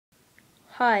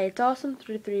Hi, it's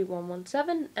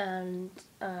Awesome33117, and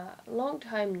long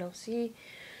time no see.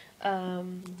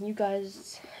 You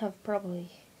guys have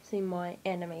probably seen my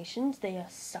animations. They are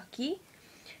sucky,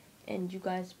 and you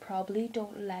guys probably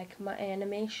don't like my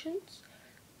animations,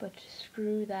 but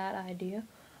screw that idea.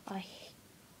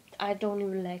 I don't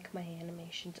even like my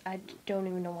animations. I don't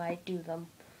even know why I do them.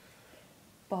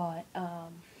 But,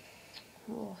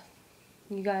 well,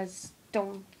 you guys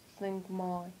don't think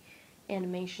my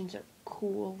animations are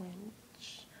cool and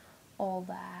all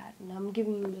that, and I'm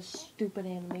giving you this stupid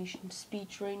animation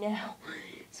speech right now.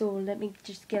 So let me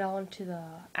just get on to the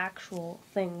actual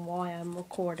thing why I'm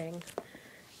recording.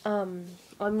 I'm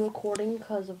recording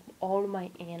because of all of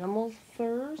my animal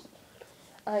furs.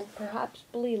 I perhaps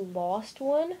lost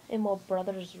one in my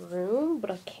brother's room, but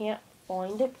I can't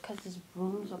find it because his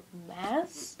room's a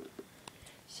mess.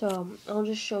 So I'll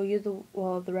just show you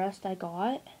the rest I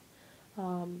got.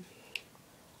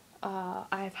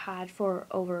 I've had for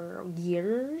over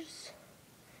years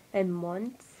and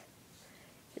months.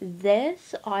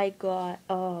 This I got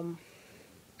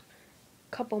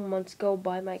couple months ago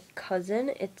by my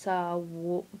cousin. It's a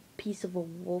piece of a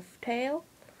wolf tail.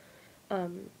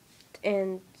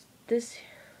 And this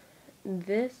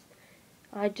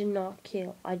I did not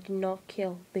kill. I did not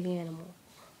kill the animal.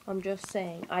 I'm just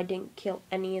saying I didn't kill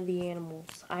any of the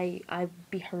animals. I'd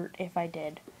be hurt if I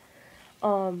did.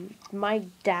 My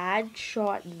dad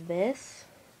shot this.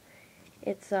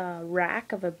 It's a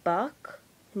rack of a buck,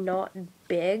 not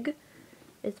big.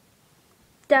 It's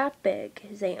that big,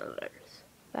 his antlers,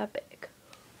 that big.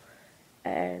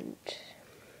 And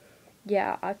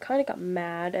yeah, I kind of got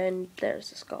mad, and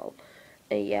there's the skull.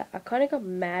 And yeah, I kind of got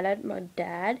mad at my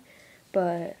dad,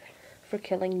 but for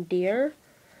killing deer,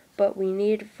 but we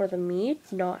need it for the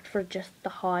meat, not for just the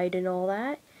hide and all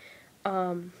that.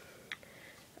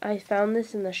 I found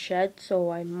this in the shed, so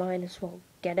I might as well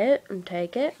get it and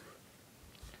take it.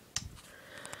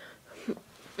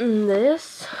 And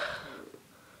this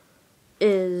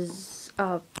is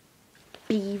a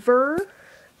beaver.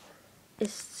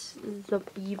 It's the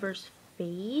beaver's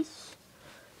face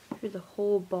through the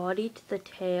whole body to the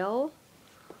tail.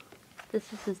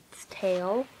 This is its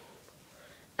tail,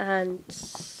 and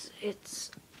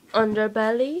its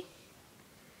underbelly.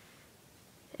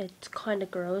 It's kind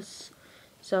of gross,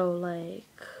 so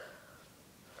like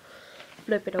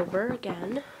flip it over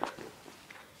again.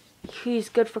 He's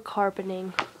good for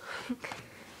carpeting.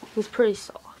 He's pretty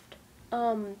soft.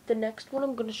 The next one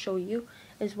I'm going to show you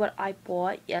is what I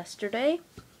bought yesterday.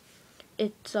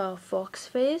 It's a fox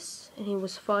face, and he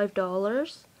was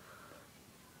 $5.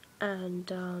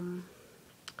 And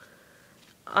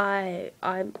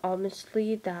I'm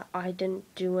honestly that I didn't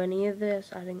do any of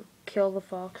this. I didn't kill the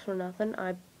fox or nothing.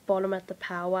 I bought him at the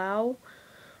powwow.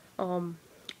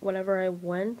 Whenever I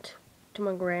went to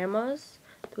my grandma's,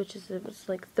 it was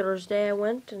like Thursday. I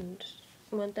went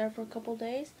there for a couple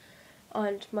days.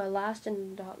 And my last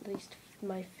and not least,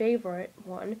 my favorite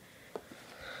one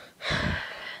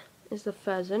is the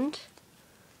pheasant.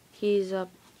 He's a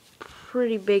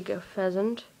pretty big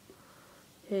pheasant.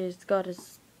 He's got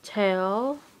his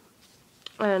tail,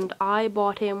 and I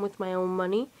bought him with my own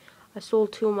money. I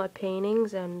sold 2 of my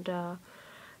paintings and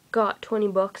got 20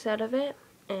 bucks out of it,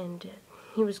 and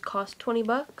he was cost 20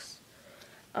 bucks.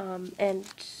 And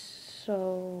so,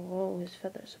 oh, his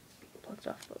feathers plucked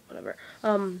off, but whatever.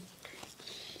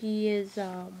 He is,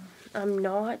 I'm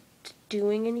not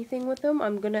doing anything with him.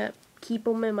 I'm gonna keep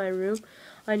him in my room.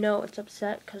 I know it's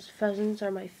upset because pheasants are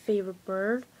my favorite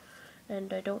bird,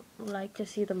 and I don't like to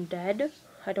see them dead.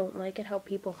 I don't like it how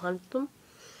people hunt them.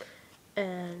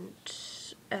 And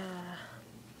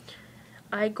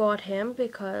I got him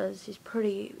because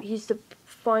he's the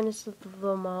finest of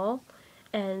them all.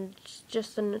 And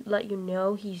just to let you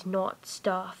know, he's not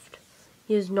stuffed.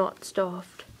 He is not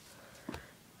stuffed.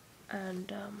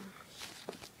 And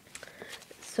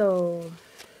so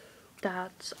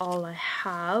that's all I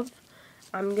have.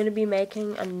 I'm gonna be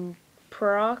making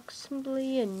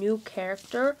approximately a new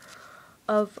character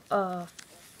of a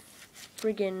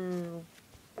friggin'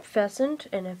 pheasant,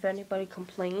 and if anybody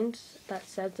complains that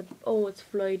says, oh, it's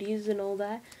flighties and all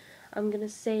that, I'm gonna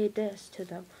say this to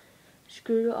them: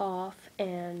 screw off,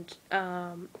 and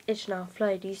it's not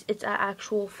flighties, it's an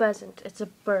actual pheasant, it's a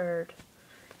bird.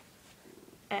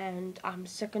 And I'm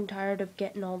sick and tired of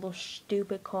getting all those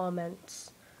stupid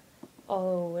comments.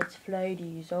 Oh, it's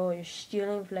flighties, oh, you're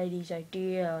stealing flighties'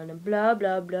 idea, and blah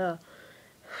blah blah.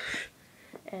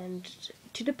 And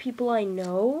to the people I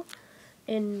know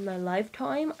in my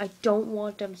lifetime, I don't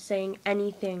want them saying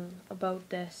anything about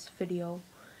this video.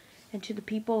 And to the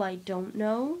people I don't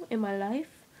know in my life,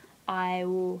 I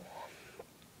will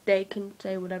they can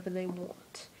say whatever they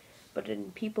want. But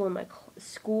in people in my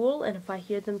school, and if I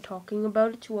hear them talking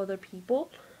about it to other people,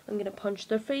 I'm gonna punch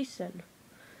their face in.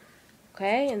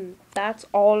 Okay, and that's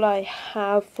all I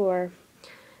have for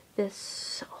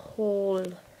this whole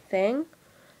thing.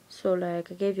 So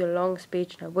like, I gave you a long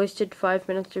speech and I wasted 5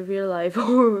 minutes of your life.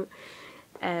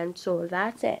 And so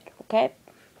that's it, okay?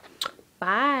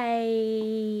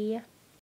 Bye.